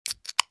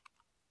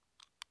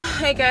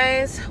Hey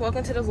guys,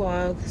 welcome to the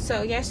vlog.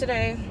 So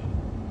yesterday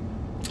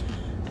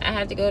I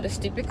had to go to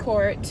stupid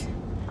court,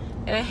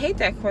 and I hate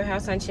that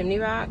courthouse on Chimney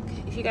Rock.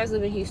 If you guys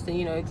live in Houston,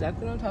 you know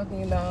exactly what I'm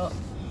talking about.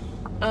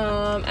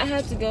 I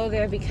had to go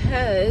there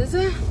because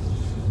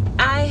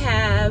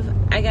I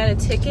got a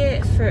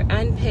ticket for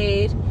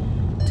unpaid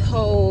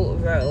toll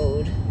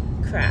road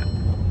crap.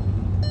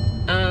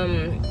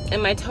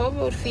 And my toll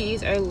road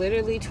fees are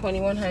literally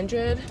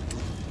 $2,100.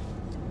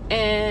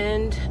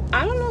 And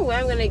I don't know where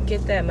I'm gonna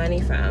get that money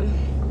from.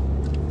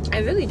 I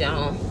really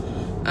don't.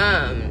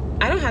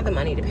 I don't have the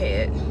money to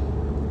pay it,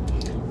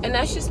 and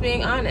that's just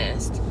being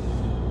honest.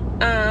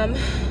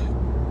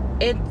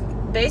 It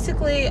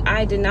basically,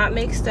 I did not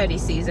make study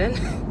season.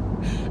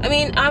 I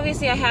mean,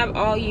 obviously I have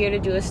all year to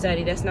do a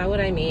study. That's not what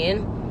I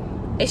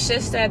mean. It's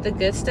just that the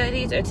good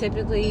studies are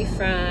typically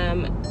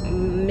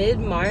from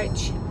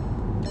mid-March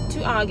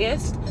to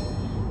August.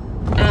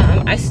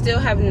 I still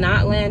have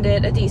not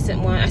landed a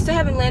decent one. I still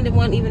haven't landed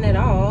one even at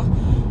all.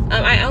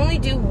 I only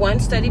do one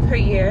study per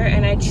year,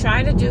 and I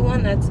try to do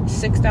one that's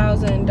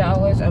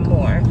 $6,000 or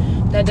more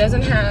that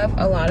doesn't have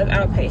a lot of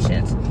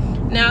outpatients.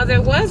 Now,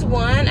 there was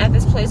one at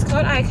this place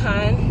called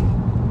Icon,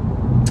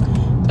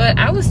 but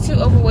I was too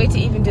overweight to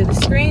even do the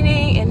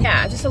screening. And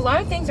yeah, just a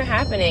lot of things are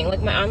happening.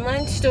 Like my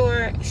online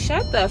store,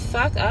 shut the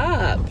fuck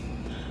up.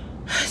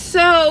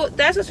 So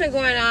that's what's been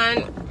going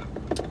on.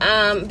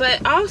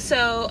 But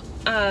also,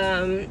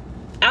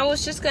 I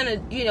was just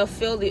gonna,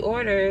 fill the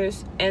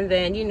orders and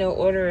then,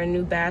 order a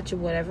new batch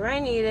of whatever I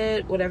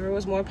needed, whatever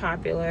was more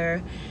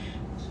popular.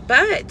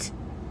 But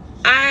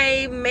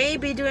I may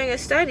be doing a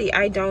study.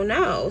 I don't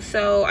know.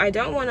 So I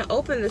don't want to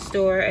open the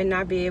store and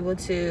not be able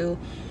to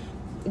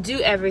do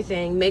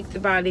everything, make the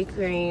body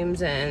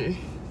creams. And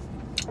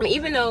I mean,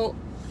 even though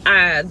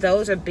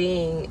those are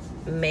being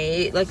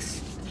made, like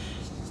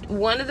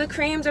one of the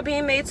creams are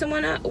being made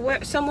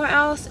somewhere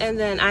else, and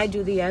then I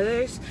do the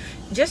others.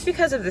 Just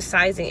because of the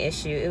sizing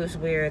issue, it was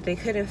weird. They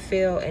couldn't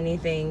fill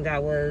anything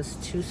that was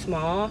too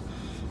small.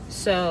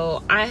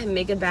 So I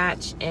make a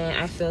batch and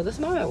I fill the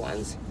smaller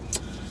ones.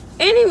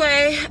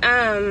 Anyway,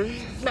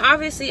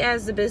 obviously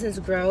as the business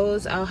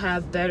grows, I'll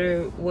have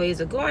better ways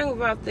of going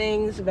about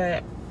things.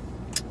 But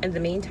in the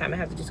meantime, I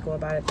have to just go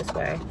about it this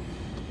way.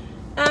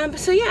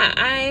 So yeah,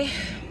 I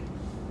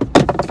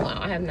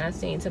have not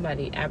seen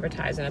somebody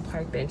advertising a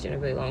park bench in a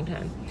really long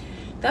time.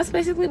 That's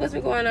basically what's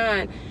been going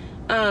on.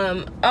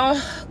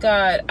 Oh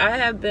god, I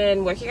have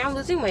been working on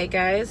losing weight,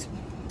 guys.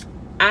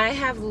 I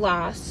have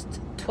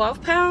lost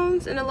 12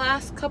 pounds in the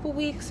last couple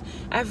weeks.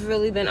 I've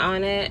really been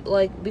on it.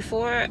 Like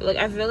before,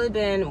 I've really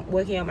been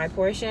working on my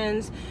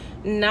portions,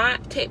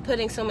 not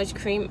putting so much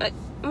cream. Like,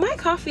 my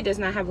coffee does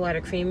not have a lot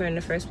of creamer in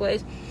the first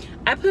place.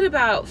 I put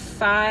about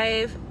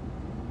 5,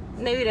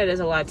 maybe that is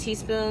a lot,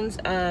 teaspoons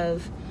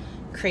of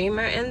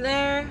creamer in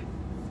there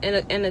in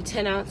a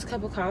 10-ounce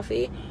cup of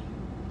coffee.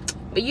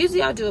 But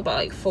usually I'll do about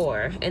like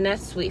 4, and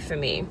that's sweet for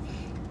me.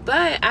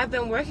 But I've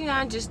been working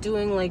on just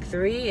doing like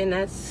 3, and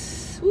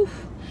that's,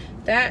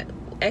 that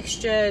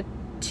extra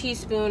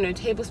teaspoon or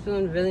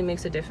tablespoon really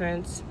makes a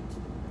difference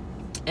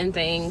in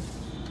things.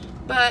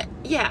 But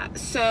yeah,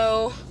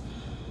 so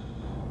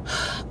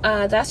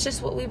that's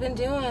just what we've been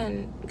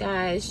doing,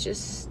 guys.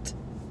 Just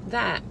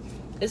that.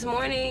 This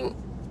morning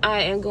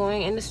I am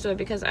going in the store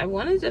because I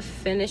wanted to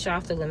finish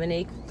off the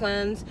lemonade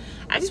cleanse.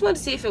 I just wanted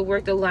to see if it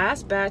worked. The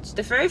last batch,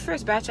 the very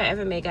first batch I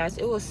ever made, guys,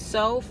 it was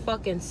so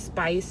fucking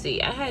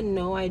spicy. I had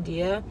no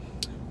idea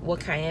what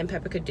cayenne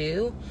pepper could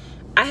do.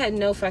 I had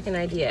no fucking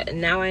idea,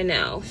 and now I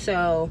know.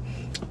 So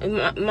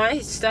my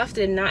stuff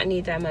did not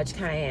need that much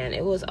cayenne.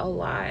 It was a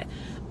lot,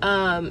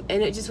 and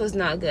it just was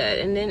not good.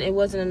 And then it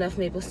wasn't enough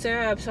maple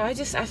syrup, so I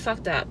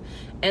fucked up.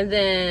 And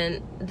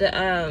then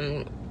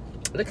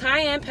the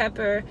cayenne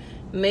pepper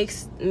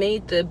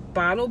made the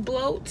bottle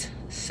bloat,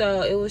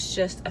 so it was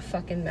just a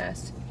fucking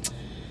mess.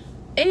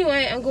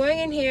 Anyway, I'm going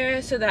in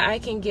here so that I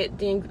can get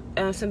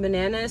some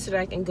bananas so that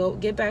I can go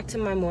get back to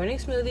my morning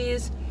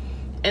smoothies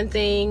and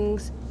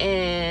things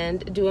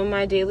and doing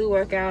my daily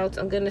workouts.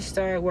 I'm gonna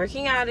start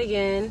working out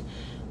again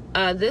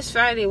this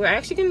Friday. We're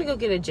actually gonna go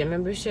get a gym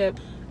membership.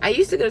 I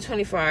used to go to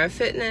 24-hour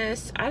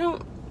fitness. I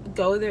don't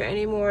go there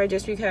anymore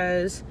just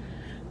because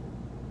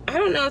I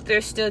don't know if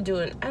they're still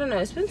doing, I don't know,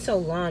 it's been so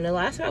long. The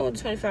last time I went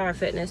to 24-hour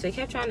fitness, they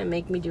kept trying to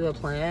make me do a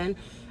plan.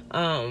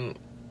 And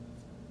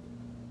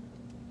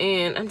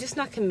I'm just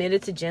not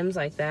committed to gyms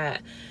like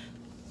that.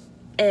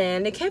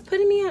 And they kept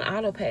putting me on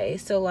auto pay.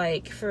 So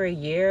like for a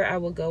year, I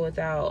would go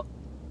without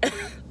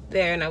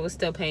there and I was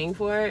still paying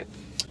for it.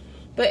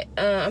 But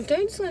I'm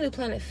starting to do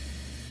Planet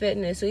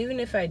Fitness. So even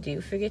if I do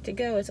forget to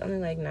go, it's only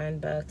like $9,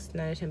 $9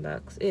 or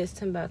 $10. It is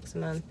 $10 a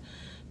month.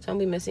 So I'll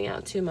be missing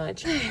out too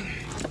much.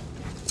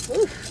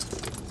 Oof.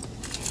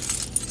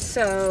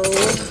 So,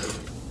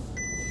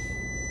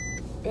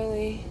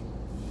 really,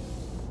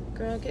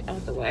 girl, get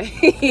out the way.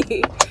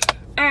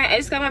 Alright, I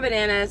just got my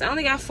bananas. I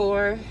only got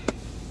 4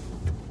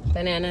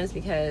 bananas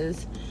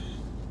because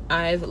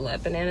I've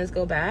let bananas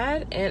go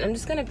bad, and I'm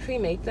just gonna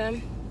pre-make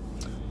them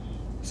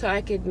so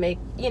I could make,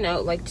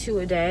 like 2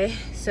 a day.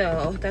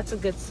 So that's a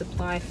good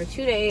supply for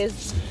 2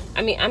 days.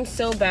 I mean, I'm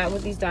so bad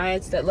with these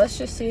diets that let's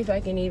just see if I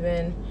can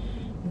even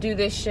do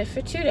this shit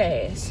for 2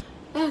 days.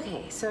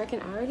 Okay, so I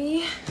can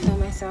already feel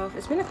myself.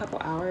 It's been a couple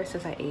hours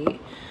since I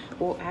ate.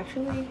 Well,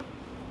 actually,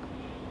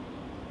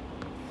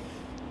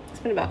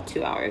 it's been about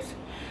 2 hours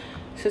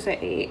since I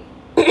ate.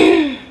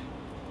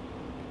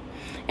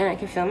 And I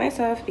can feel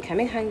myself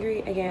becoming hungry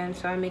again,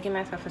 so I'm making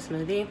myself a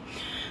smoothie.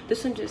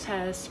 This one just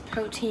has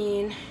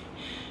protein,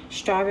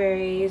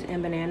 strawberries,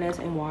 and bananas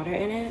and water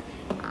in it.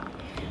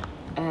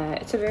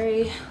 It's a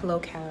very low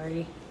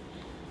calorie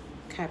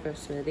type of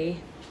smoothie.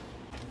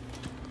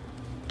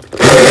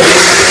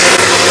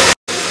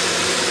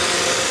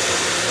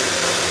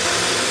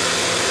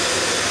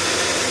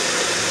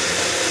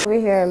 We're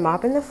here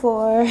mopping the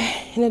floor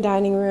in the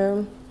dining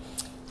room.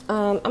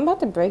 I'm about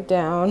to break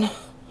down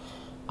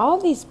all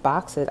these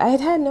boxes. I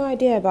had no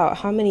idea about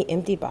how many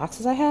empty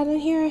boxes I had in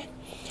here.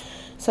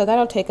 So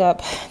that'll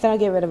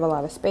get rid of a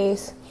lot of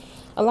space.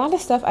 A lot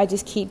of stuff I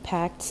just keep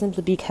packed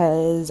simply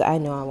because I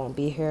know I won't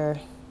be here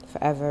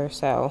forever.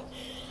 So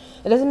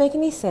it doesn't make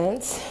any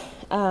sense.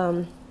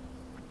 But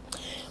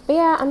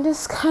yeah, I'm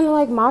just kind of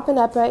like mopping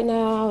up right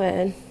now.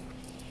 And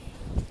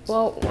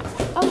well,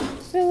 oh,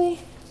 really?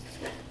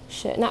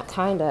 Shit, not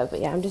kind of,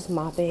 but yeah, I'm just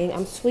mopping.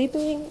 I'm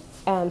sweeping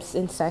in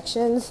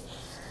sections.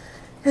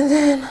 And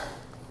then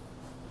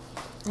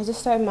I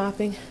just started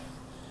mopping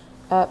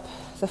up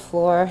the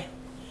floor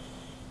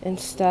and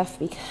stuff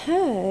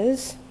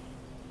because,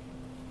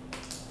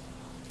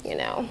 you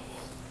know,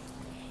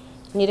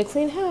 I need a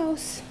clean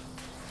house.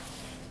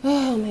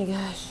 Oh my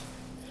gosh.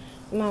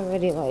 I'm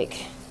already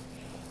like,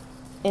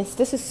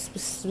 this is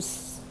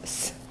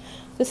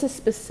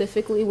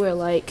specifically where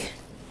like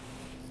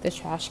the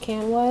trash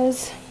can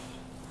was.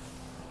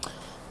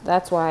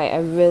 That's why I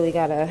really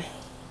gotta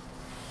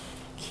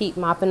keep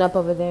mopping up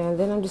over there, and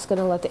then I'm just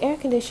gonna let the air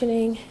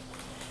conditioning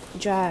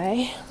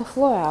dry the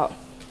floor out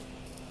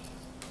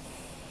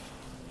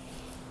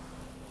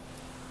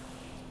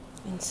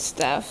and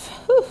stuff.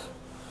 Whew.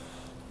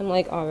 I'm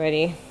like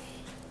already,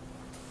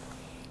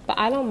 but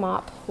I don't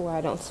mop where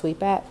I don't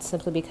sweep at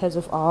simply because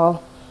of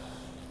all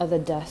of the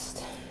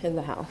dust in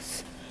the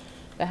house.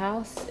 The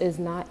house is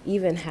not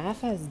even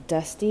half as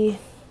dusty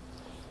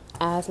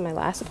as my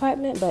last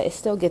apartment, but it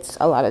still gets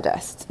a lot of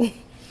dust.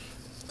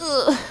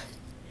 Ugh.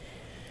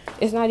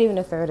 It's not even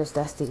a third as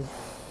dusty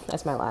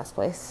as my last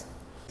place.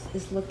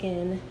 It's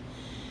looking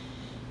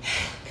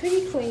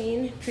pretty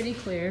clean, pretty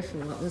clear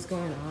from what was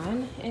going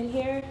on in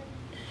here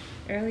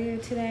earlier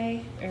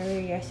yesterday.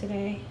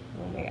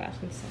 Oh my gosh,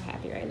 I'm so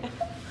happy right now.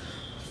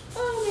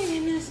 Oh my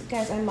goodness.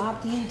 Guys, I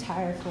mopped the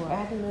entire floor. I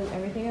had to move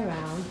everything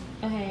around.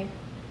 Okay.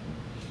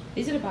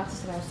 These are the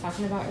boxes that I was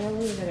talking about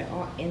earlier that are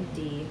all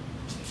empty.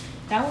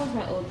 That one's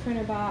my old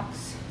printer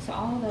box. So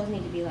all of those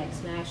need to be like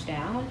smashed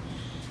down.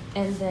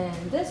 And then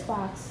this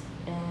box,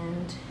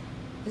 and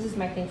this is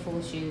my thing full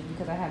of shoes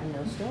because I have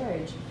no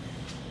storage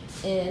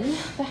in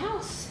the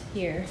house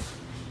here.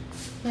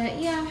 But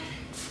yeah,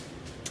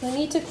 I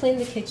need to clean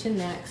the kitchen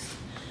next.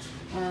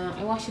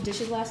 I washed the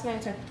dishes last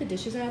night, so I put the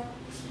dishes up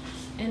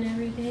and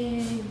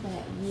everything.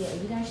 But yeah,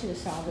 you guys should have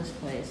saw this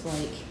place.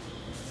 Like,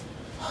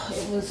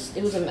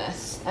 it was a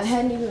mess. I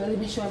hadn't even really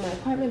been showing my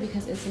apartment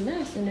because it's a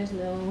mess and there's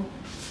no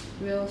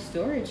real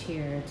storage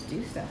here to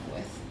do stuff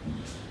with.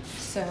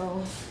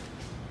 So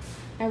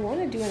I want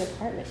to do an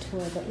apartment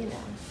tour, but you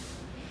know,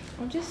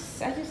 I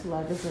just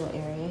love this little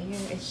area here.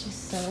 It's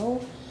just so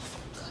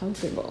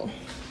comfortable.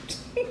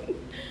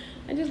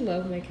 I just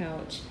love my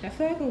couch. I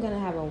feel like I'm gonna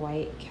have a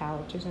white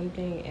couch or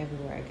something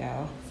everywhere I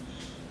go.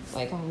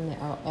 Like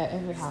at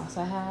every house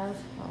I have,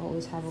 I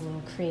always have a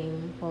little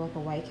cream or like a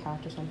white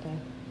couch or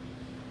something.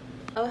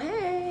 Oh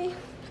hey,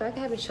 I feel like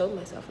I haven't showed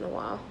myself in a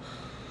while.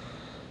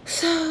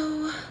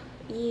 So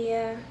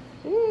yeah,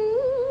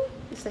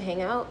 just to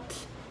hang out.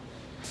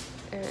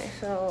 And I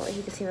felt like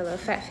you can see my little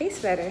fat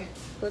face better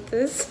with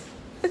this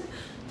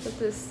with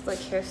this like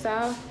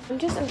hairstyle. I'm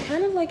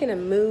kind of like in a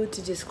mood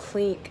to just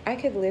clean. I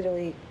could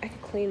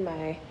clean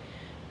my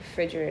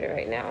refrigerator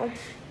right now.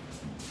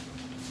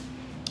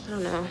 I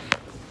don't know.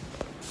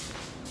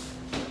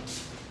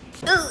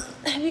 Ugh.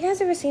 Have you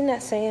guys ever seen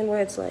that saying where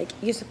it's like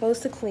you're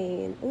supposed to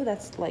clean? Ooh,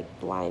 that's like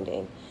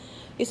blinding.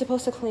 You're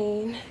supposed to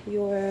clean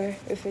your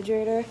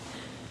refrigerator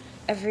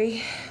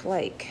every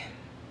like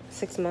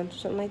 6 months or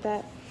something like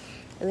that.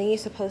 And then you're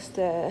supposed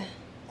to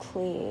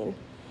clean.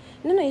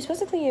 No, you're supposed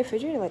to clean your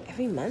refrigerator like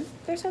every month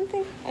or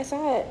something. I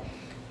saw it.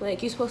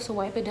 Like you're supposed to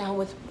wipe it down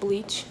with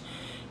bleach.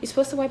 You're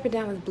supposed to wipe it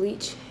down with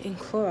bleach and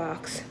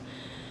Clorox.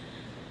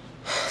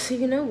 So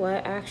you know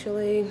what?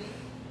 Actually,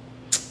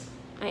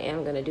 I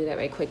am gonna do that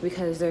right quick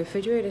because the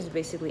refrigerator is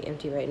basically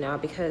empty right now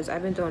because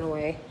I've been throwing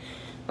away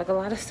like a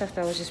lot of stuff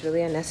that was just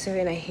really unnecessary,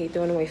 and I hate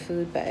throwing away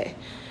food, but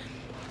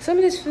some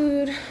of this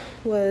food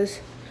was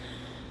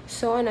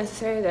so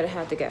unnecessary that it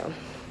had to go.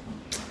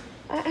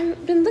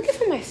 I've been looking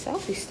for my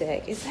selfie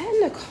stick. Is that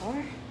in the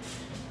car?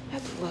 I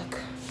have to look.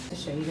 To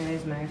show you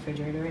guys my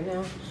refrigerator right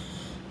now.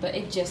 But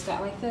it just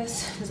got like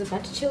this. There's a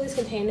bunch of Chili's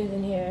containers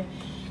in here.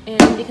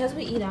 And because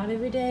we eat out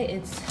every day,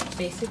 it's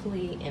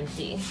basically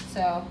empty.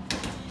 So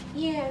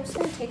yeah, I'm just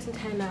gonna take some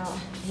time out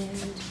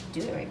and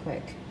do it right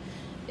quick.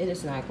 It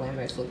is not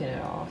glamorous looking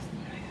at all. Oh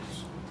my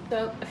gosh.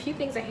 So a few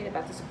things I hate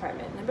about this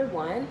apartment. Number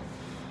one,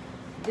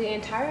 the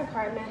entire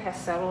apartment has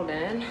settled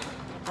in.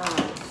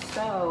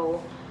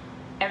 So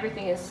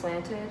everything is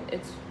slanted.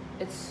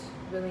 It's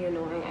really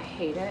annoying. I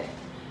hate it.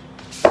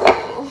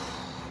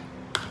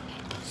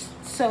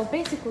 So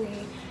basically,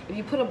 if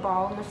you put a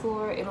ball on the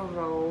floor, it'll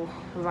roll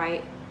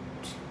right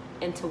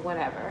into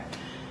whatever.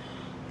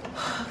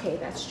 Okay,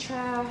 that's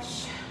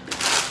trash.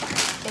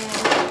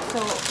 And so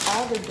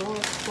all the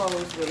doors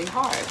close really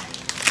hard.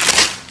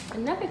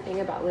 Another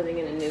thing about living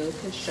in a new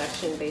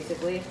construction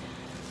basically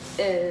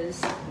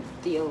is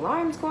the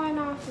alarms going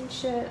off and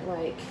shit.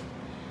 Like,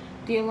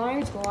 the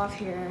alarms go off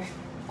here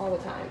all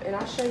the time. And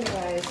I'll show you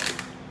guys,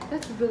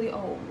 that's really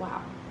old,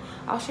 wow.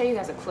 I'll show you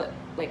guys a clip.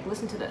 Like,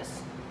 listen to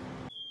this.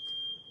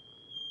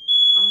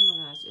 Oh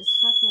my gosh, it's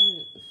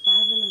fucking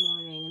 5 in the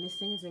morning and this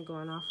thing has been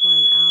going off for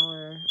an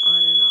hour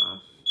on and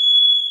off.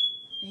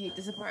 I hate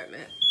this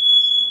apartment.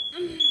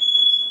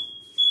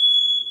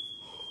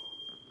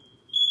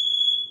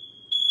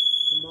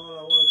 Come on,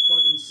 I want to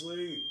fucking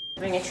sleep.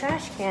 Bring a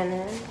trash can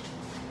in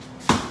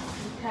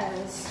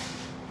because,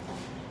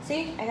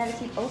 see, I gotta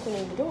keep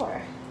opening the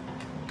door.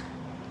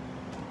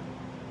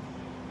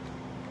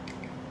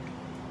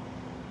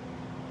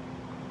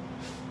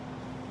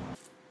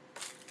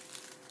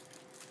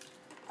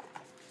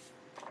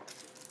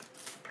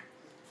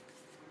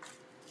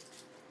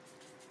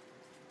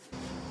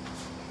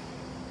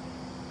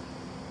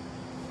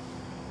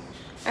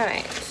 All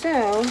right,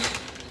 so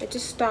I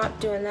just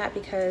stopped doing that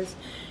because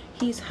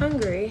he's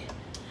hungry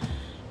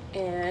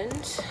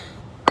and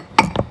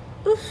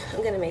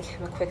I'm gonna make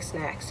him a quick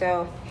snack.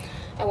 So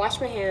I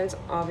washed my hands,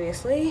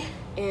 obviously,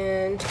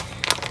 and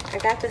I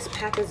got this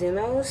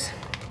FAQS-imos.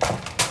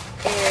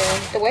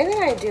 And the way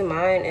that I do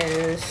mine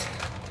is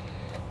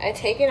I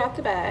take it out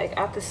the bag,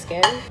 out the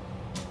skin.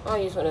 I'll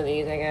use one of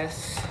these, I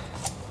guess.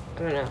 I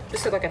don't know,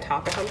 just like a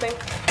top or something.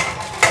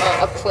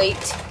 A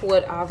plate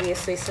would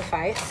obviously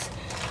suffice.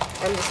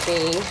 I'm just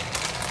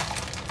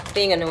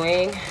being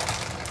annoying.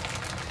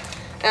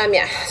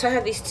 Yeah, so I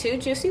have these 2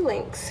 juicy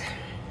links.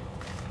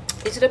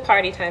 These are the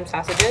party time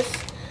sausages.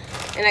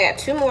 And I got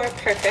 2 more,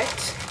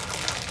 perfect.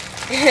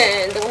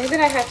 And the way that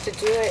I have to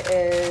do it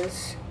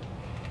is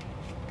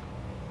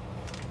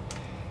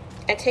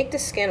I take the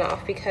skin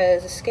off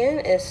because the skin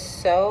is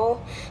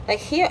so, like,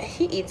 he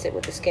eats it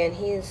with the skin.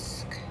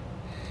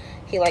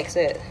 He likes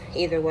it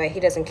either way.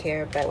 He doesn't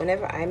care. But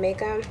whenever I make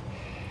them,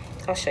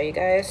 I'll show you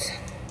guys.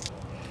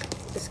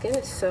 The skin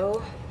is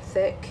so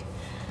thick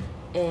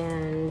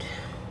and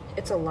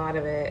it's a lot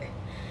of it,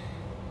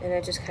 and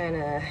it just kind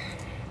of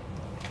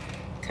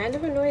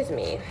annoys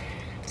me.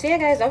 So yeah,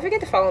 guys, don't forget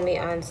to follow me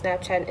on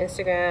Snapchat and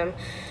Instagram.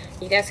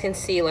 You guys can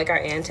see like our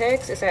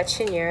antics. It's at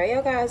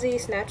chinyereogazi.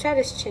 Snapchat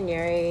is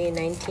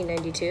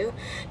chinyere1992.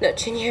 No,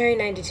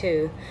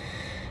 chinyere92.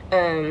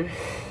 And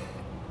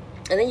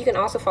then you can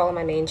also follow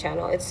my main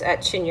channel. It's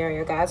at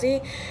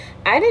chinyereogazi.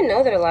 I didn't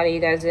know that a lot of you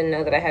guys didn't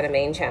know that I had a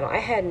main channel. I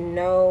had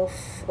no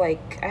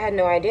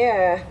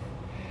idea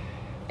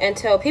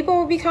until people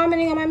would be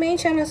commenting on my main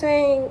channel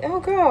saying, "Oh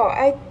girl,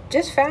 I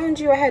just found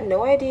you. I had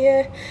no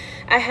idea."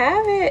 I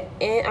have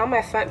it on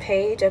my front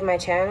page of my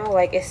channel.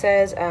 Like it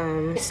says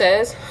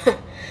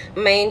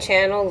main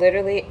channel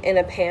literally in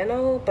a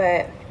panel,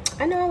 but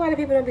I know a lot of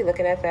people don't be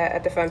looking at that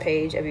at the front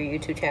page of your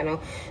YouTube channel.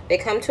 They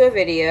come to a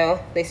video,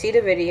 they see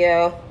the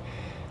video,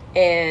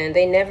 and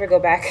they never go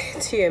back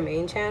to your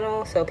main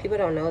channel. So people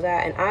don't know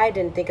that, and I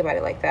didn't think about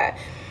it like that.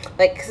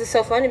 Like, cause it's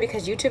so funny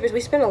because YouTubers,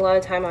 we spend a lot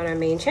of time on our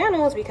main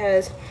channels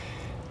because,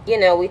 you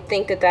know, we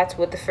think that that's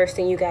what the first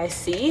thing you guys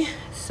see.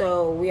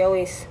 So we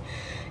always,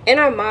 in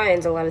our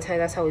minds, a lot of times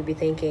that's how we be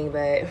thinking.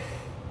 But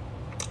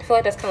I feel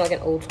like that's kind of like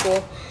an old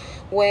school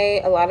way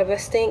a lot of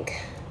us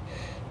think,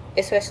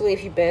 especially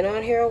if you've been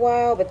on here a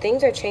while. But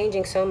things are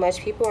changing so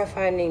much. People are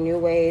finding new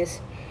ways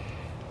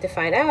to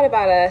find out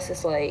about us.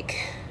 It's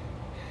like,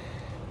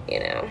 you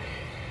know.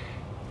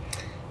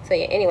 So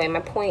yeah, anyway,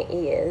 my point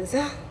is,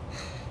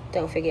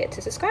 don't forget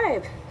to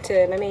subscribe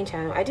to my main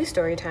channel. I do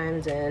story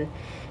times and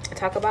I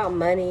talk about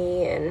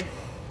money and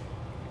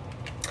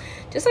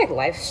just like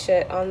life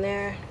shit on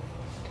there.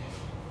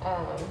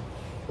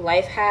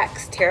 Life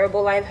hacks,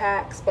 terrible life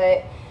hacks,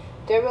 but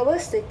they're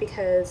realistic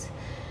because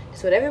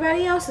it's what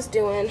everybody else is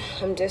doing.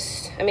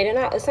 It's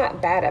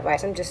not bad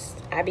advice.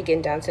 I be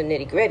getting down to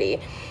nitty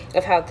gritty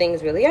of how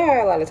things really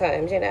are a lot of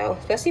times, you know,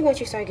 especially once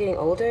you start getting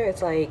older.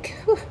 It's like,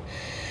 whew.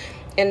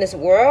 And this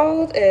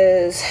world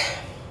is,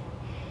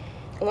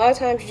 a lot of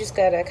times you just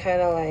gotta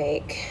kind of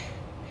like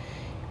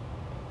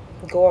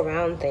go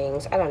around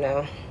things. I don't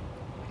know.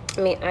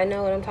 I mean, I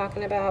know what I'm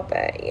talking about,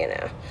 but you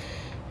know,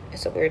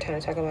 it's a weird time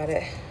to talk about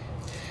it.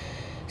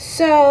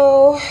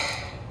 So,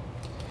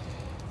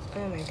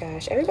 oh my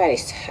gosh, I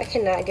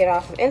cannot get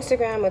off of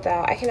Instagram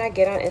I cannot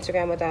get on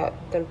Instagram without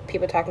the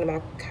people talking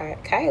about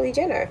Kylie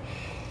Jenner.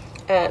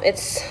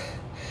 It's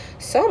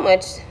so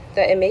much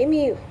that it made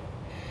me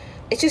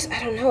it's just,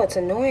 I don't know, it's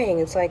annoying.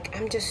 It's like,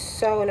 I'm just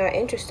so not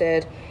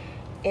interested.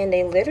 And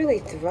they literally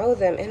throw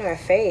them in our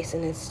face,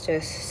 and it's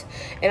just,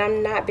 and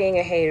I'm not being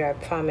a hater, I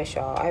promise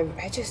y'all.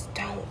 I just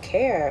don't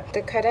care.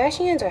 The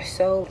Kardashians are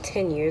so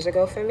 10 years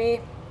ago for me.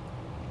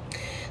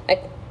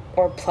 Like,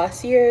 or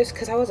plus years,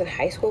 because I was in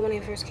high school when they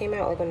first came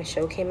out, like when the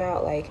show came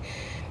out. Like,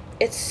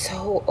 it's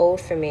so old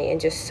for me, and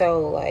just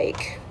so,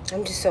 like,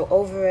 I'm just so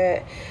over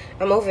it.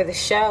 I'm over the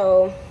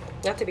show.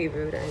 Not to be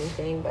rude or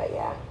anything, but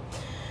yeah.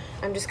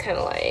 I'm just kind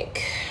of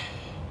like,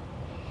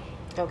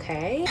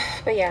 okay.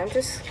 But yeah,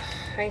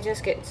 I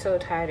just get so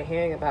tired of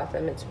hearing about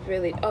them. It's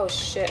really, oh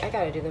shit, I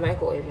gotta do the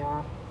microwave,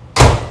 y'all.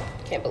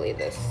 Can't believe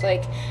this.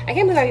 Like, I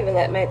can't believe I even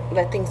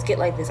let things get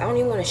like this. I don't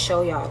even want to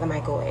show y'all the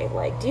microwave.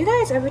 Like, do you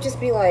guys ever just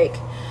be like,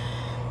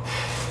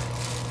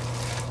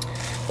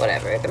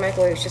 whatever, the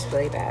microwave is just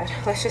really bad.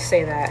 Let's just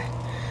say that.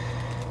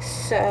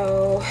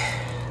 So,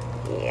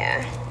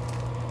 yeah.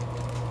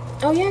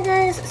 Oh yeah,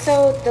 guys,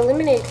 so the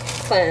lemonade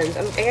cleanse,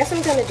 I guess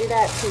I'm gonna do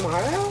that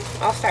tomorrow.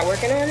 I'll start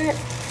working on it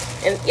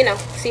and, you know,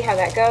 see how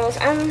that goes.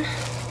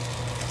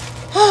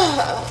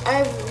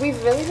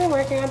 We've really been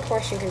working on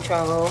portion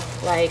control.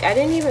 Like, I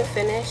didn't even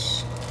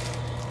finish.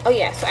 Oh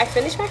yeah, so I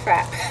finished my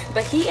frap,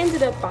 but he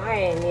ended up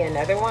buying me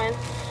another one.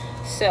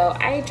 So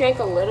I drank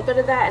a little bit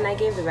of that, and I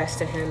gave the rest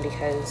to him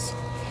because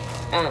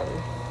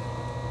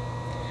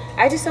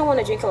I just don't want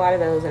to drink a lot of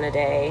those in a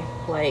day.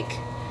 Like,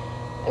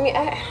 I mean,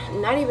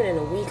 not even in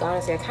a week,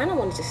 honestly. I kind of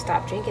wanted to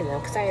stop drinking them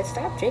because I had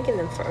stopped drinking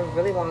them for a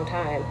really long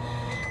time.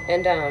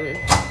 And I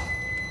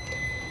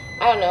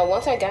don't know,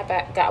 once I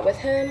got with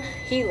him,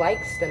 he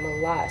likes them a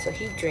lot, so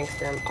he drinks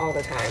them all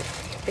the time.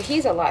 But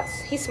he's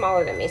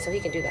smaller than me, so he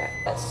can do that.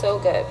 That's so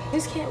good. I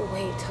just can't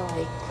wait to,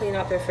 like, clean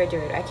out the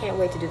refrigerator. I can't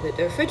wait to do the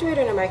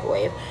refrigerator and the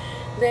microwave.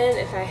 Then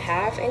if I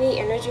have any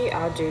energy,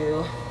 I'll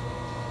do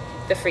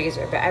the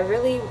freezer. But I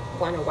really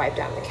want to wipe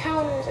down the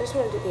counters. I just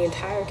want to do the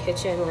entire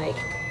kitchen, like,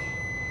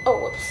 oh,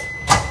 whoops.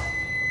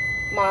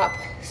 Mop,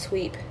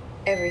 sweep,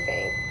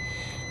 everything.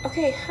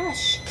 Okay,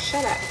 hush,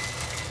 shut up.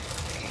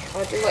 Okay,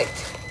 I'll do like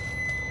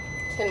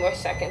 10 more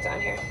seconds on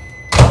here.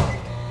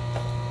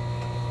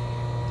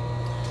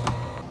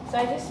 So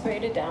I just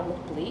sprayed it down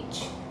with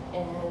bleach,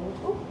 and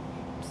ooh,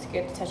 I'm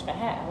scared to touch my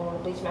hat. I don't want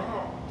to bleach my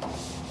hat.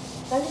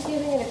 So I'm just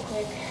giving it a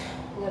quick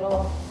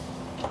little,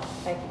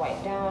 like,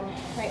 wipe down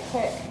right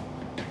quick.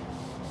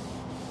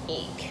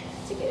 Eek,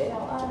 to get it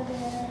all out of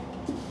there.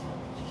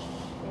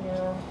 You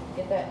know,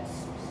 get that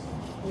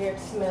weird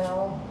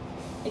smell.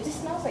 It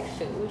just smells like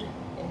food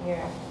in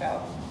here,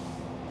 so.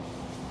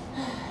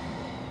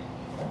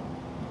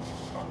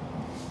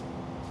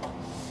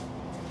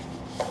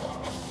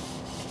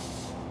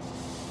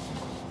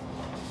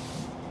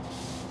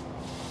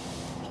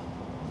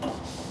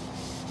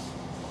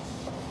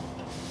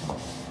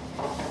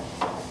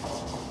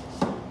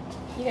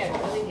 You gotta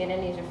really get in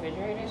these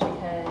refrigerators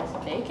because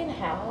they can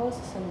house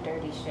some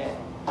dirty shit.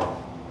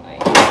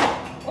 Like,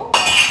 oh.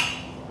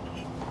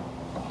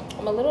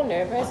 I'm a little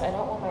nervous. I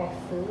don't want my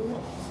food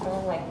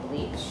smelling like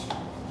bleach.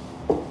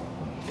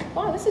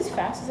 Wow, this is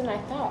faster than I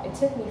thought. It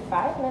took me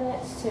 5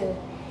 minutes to,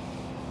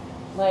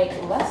 like,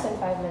 less than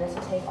 5 minutes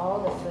to take all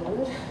the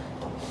food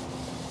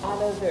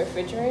out of the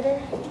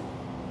refrigerator.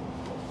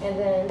 And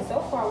then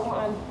so far we're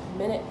on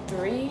minute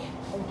 3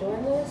 of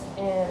doing this,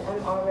 and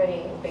I'm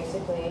already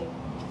basically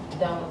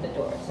done with the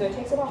door. So it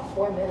takes about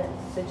 4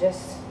 minutes to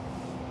just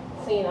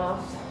clean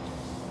off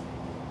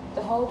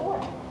the whole door.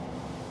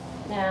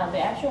 Now the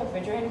actual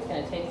refrigerator is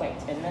going to take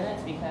like 10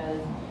 minutes because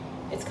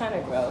it's kind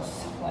of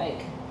gross.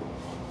 Like,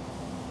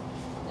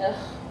 ugh.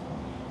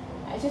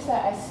 I just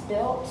thought I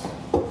spilled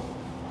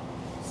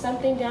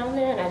something down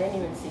there and I didn't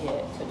even see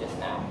it till just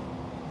now.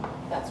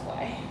 That's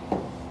why.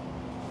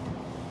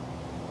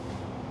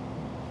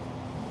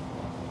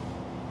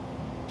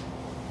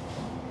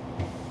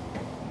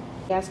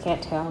 You guys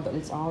can't tell, but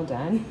it's all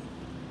done.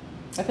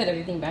 I put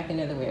everything back in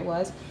there the way it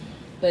was,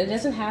 but it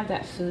doesn't have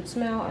that food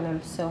smell, and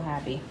I'm so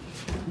happy.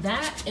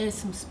 That is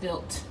some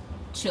spilt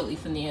chili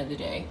from the other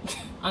day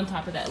on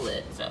top of that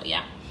lid. So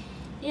yeah,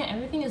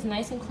 everything is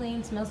nice and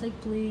clean. Smells like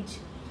bleach.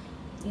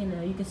 You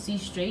know, you can see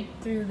straight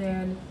through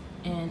there,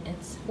 and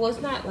it's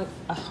not like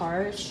a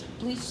harsh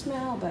bleach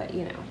smell, but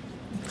you know.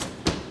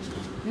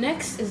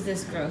 Next is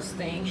this gross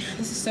thing.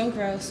 This is so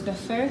gross, but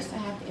first I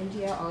have to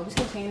empty out all these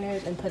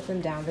containers and put them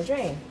down the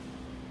drain.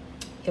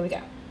 Here we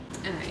go.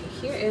 All right,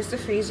 here is the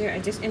freezer. I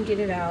just emptied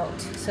it out.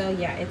 So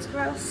yeah, it's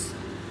gross.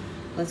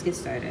 Let's get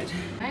started.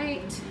 All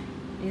right,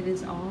 it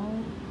is all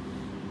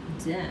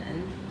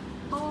done.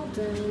 All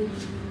done.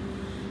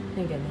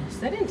 Thank goodness.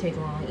 That didn't take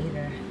long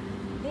either.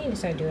 I need to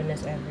start doing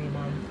this every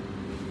month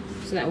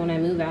so that when I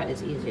move out,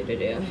 it's easier to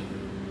do.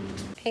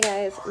 Hey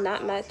guys,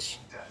 not much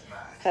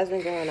has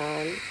been going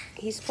on.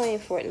 He's playing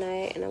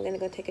Fortnite, and I'm gonna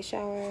go take a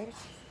shower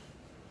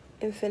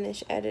and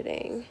finish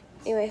editing.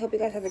 Anyway, hope you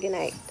guys have a good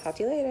night. Talk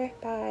to you later.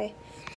 Bye.